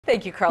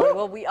Thank you, Carly.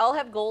 Well, we all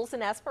have goals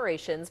and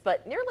aspirations,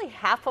 but nearly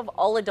half of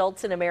all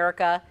adults in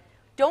America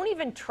don't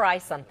even try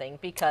something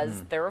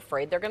because they're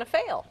afraid they're going to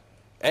fail.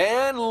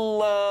 And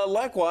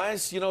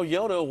likewise,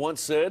 Yoda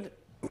once said,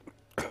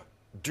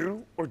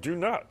 do or do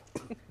not.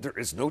 There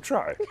is no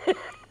try.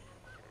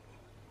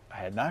 I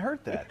had not heard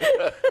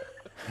that.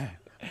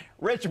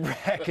 Rich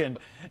Bracken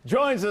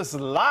joins us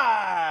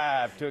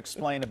live to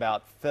explain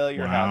about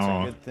failure, how it's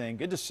a good thing.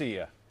 Good to see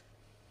you.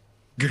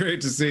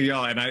 Great to see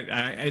y'all. And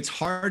it's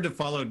hard to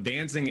follow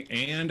dancing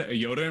and a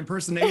Yoda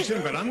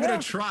impersonation, but I'm going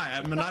to try.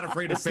 I'm not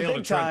afraid to fail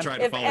to try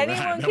to follow that. If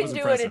anyone can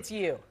do it, it's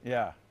you.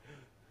 Yeah.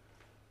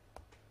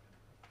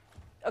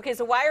 Okay,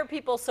 so why are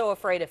people so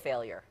afraid of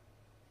failure?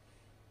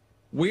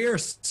 We are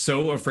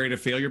so afraid of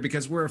failure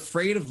because we're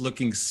afraid of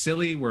looking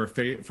silly, we're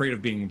afraid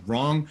of being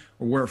wrong,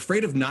 or we're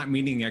afraid of not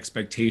meeting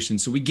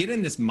expectations. So we get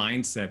in this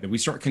mindset that we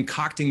start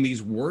concocting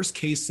these worst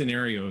case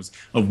scenarios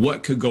of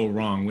what could go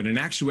wrong, when in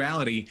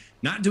actuality,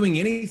 not doing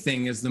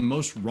anything is the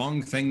most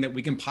wrong thing that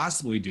we can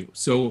possibly do.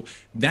 So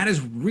that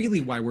is really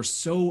why we're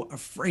so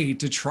afraid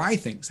to try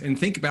things. And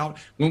think about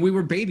when we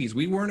were babies,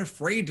 we weren't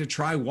afraid to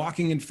try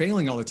walking and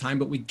failing all the time,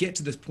 but we get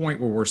to this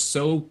point where we're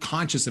so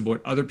conscious of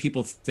what other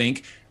people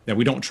think that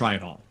we don't try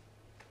at all.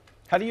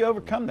 How do you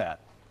overcome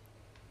that?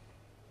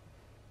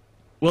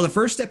 Well, the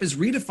first step is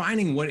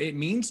redefining what it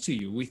means to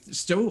you. We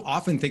so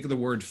often think of the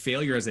word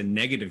failure as a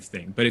negative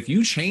thing, but if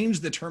you change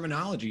the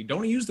terminology,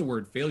 don't use the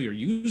word failure,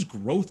 use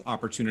growth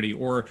opportunity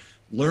or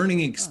learning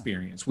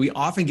experience. We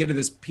often get to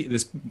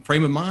this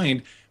frame of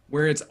mind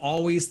where it's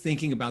always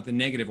thinking about the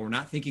negative. We're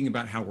not thinking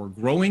about how we're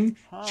growing,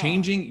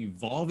 changing,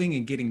 evolving,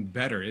 and getting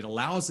better. It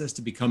allows us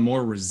to become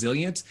more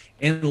resilient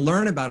and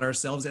learn about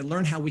ourselves and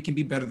learn how we can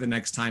be better the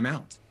next time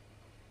out.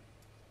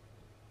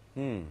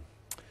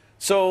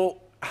 So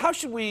how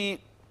should we,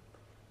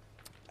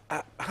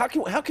 how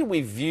can we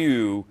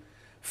view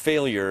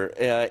failure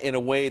in a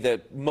way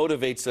that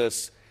motivates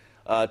us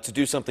to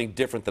do something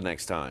different the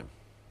next time?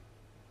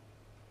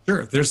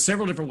 Sure, there's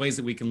several different ways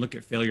that we can look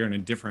at failure in a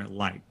different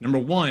light. Number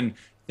one,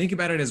 think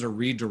about it as a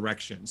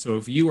redirection. So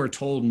if you are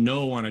told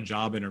no on a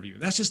job interview,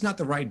 that's just not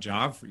the right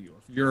job for you.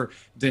 If you're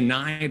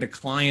denied a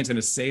client in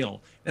a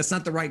sale, that's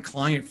not the right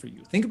client for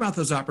you. Think about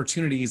those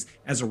opportunities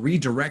as a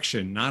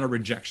redirection, not a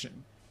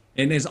rejection.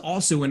 And as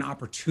also an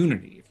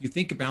opportunity. If you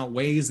think about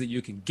ways that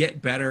you can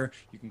get better,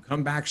 you can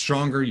come back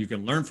stronger, you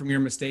can learn from your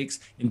mistakes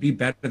and be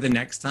better the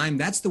next time,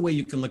 that's the way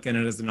you can look at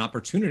it as an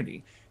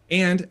opportunity.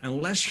 And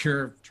unless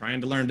you're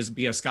trying to learn to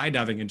be a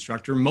skydiving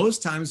instructor,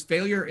 most times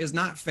failure is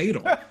not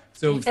fatal.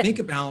 So think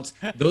about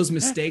those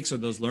mistakes or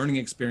those learning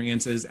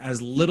experiences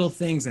as little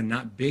things and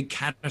not big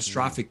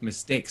catastrophic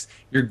mistakes.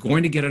 You're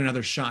going to get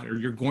another shot or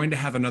you're going to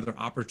have another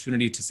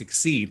opportunity to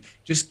succeed.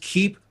 Just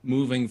keep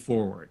moving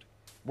forward.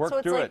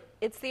 Work through it.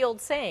 It's the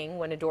old saying,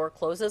 when a door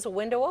closes, a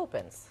window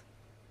opens.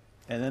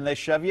 And then they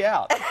shove you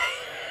out.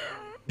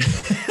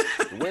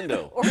 The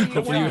window.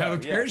 Hopefully you have a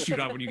parachute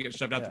on when you get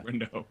shoved out the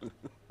window.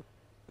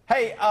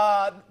 Hey,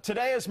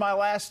 today is my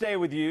last day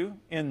with you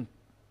in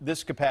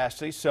this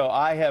capacity, so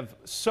I have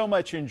so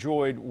much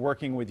enjoyed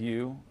working with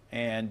you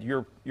and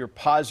your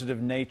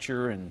positive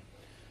nature, and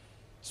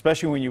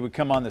especially when you would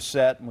come on the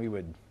set and we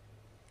would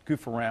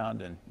goof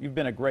around, and you've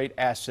been a great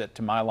asset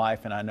to my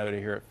life and I know to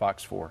here at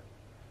Fox 4.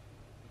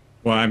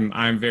 Well,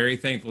 I'm very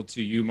thankful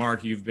to you,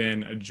 Mark. You've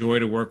been a joy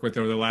to work with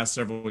over the last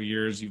several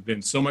years. You've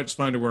been so much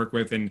fun to work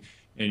with, and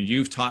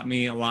you've taught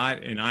me a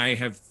lot, and I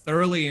have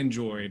thoroughly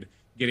enjoyed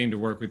getting to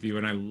work with you.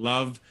 And I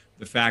love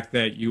the fact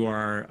that you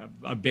are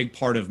a big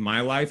part of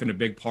my life and a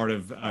big part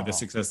of the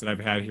success that I've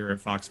had here at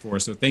Fox 4.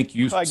 So thank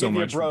you so much. I'd give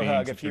you a bro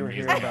hug if you were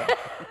here.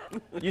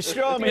 You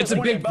show me it's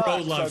a big bro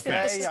love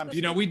okay? fest.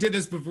 You know, we did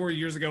this before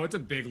years ago. It's a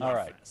big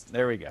love fest.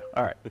 There we go.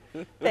 All right.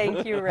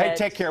 Thank you, Rich. Hey,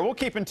 take care. We'll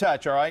keep in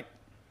touch, all right?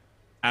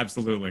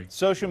 Absolutely.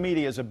 Social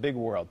media is a big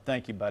world.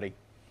 Thank you, buddy.